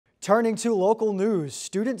Turning to local news,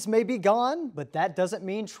 students may be gone, but that doesn't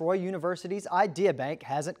mean Troy University's Idea Bank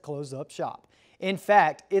hasn't closed up shop. In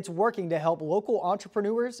fact, it's working to help local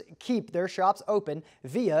entrepreneurs keep their shops open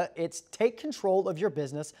via its Take Control of Your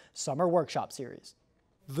Business Summer Workshop Series.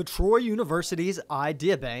 The Troy University's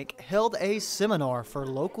Idea Bank held a seminar for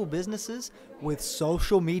local businesses with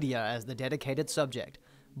social media as the dedicated subject.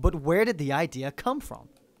 But where did the idea come from?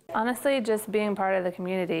 Honestly, just being part of the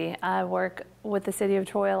community. I work with the City of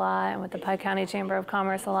Troy a lot and with the Pike County Chamber of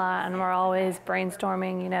Commerce a lot, and we're always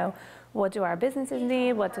brainstorming, what do our businesses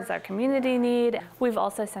need? What does our community need? We've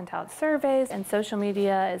also sent out surveys, and social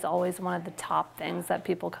media is always one of the top things that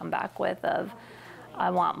people come back with of, I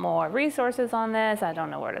want more resources on this, I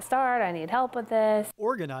don't know where to start, I need help with this.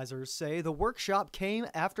 Organizers say the workshop came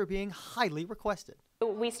after being highly requested.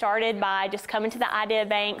 We started by just coming to the Idea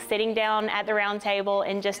Bank, sitting down at the round table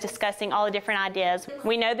and just discussing all the different ideas.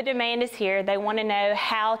 We know the demand is here. They want to know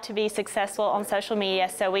how to be successful on social media,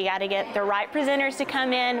 so we got to get the right presenters to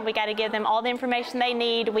come in. We got to give them all the information they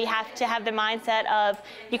need. We have to have the mindset of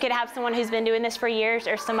you could have someone who's been doing this for years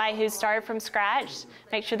or somebody who's started from scratch.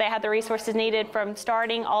 Make sure they have the resources needed from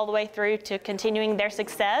starting all the way through to continuing their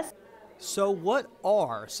success. So what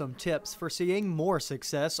are some tips for seeing more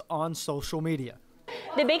success on social media?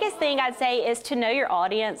 The biggest thing I'd say is to know your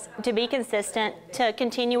audience, to be consistent, to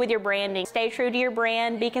continue with your branding. Stay true to your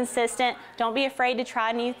brand, be consistent, don't be afraid to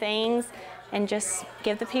try new things, and just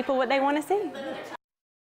give the people what they want to see.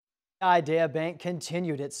 Idea Bank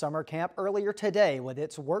continued its summer camp earlier today with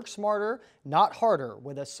its Work Smarter, Not Harder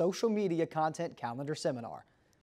with a social media content calendar seminar.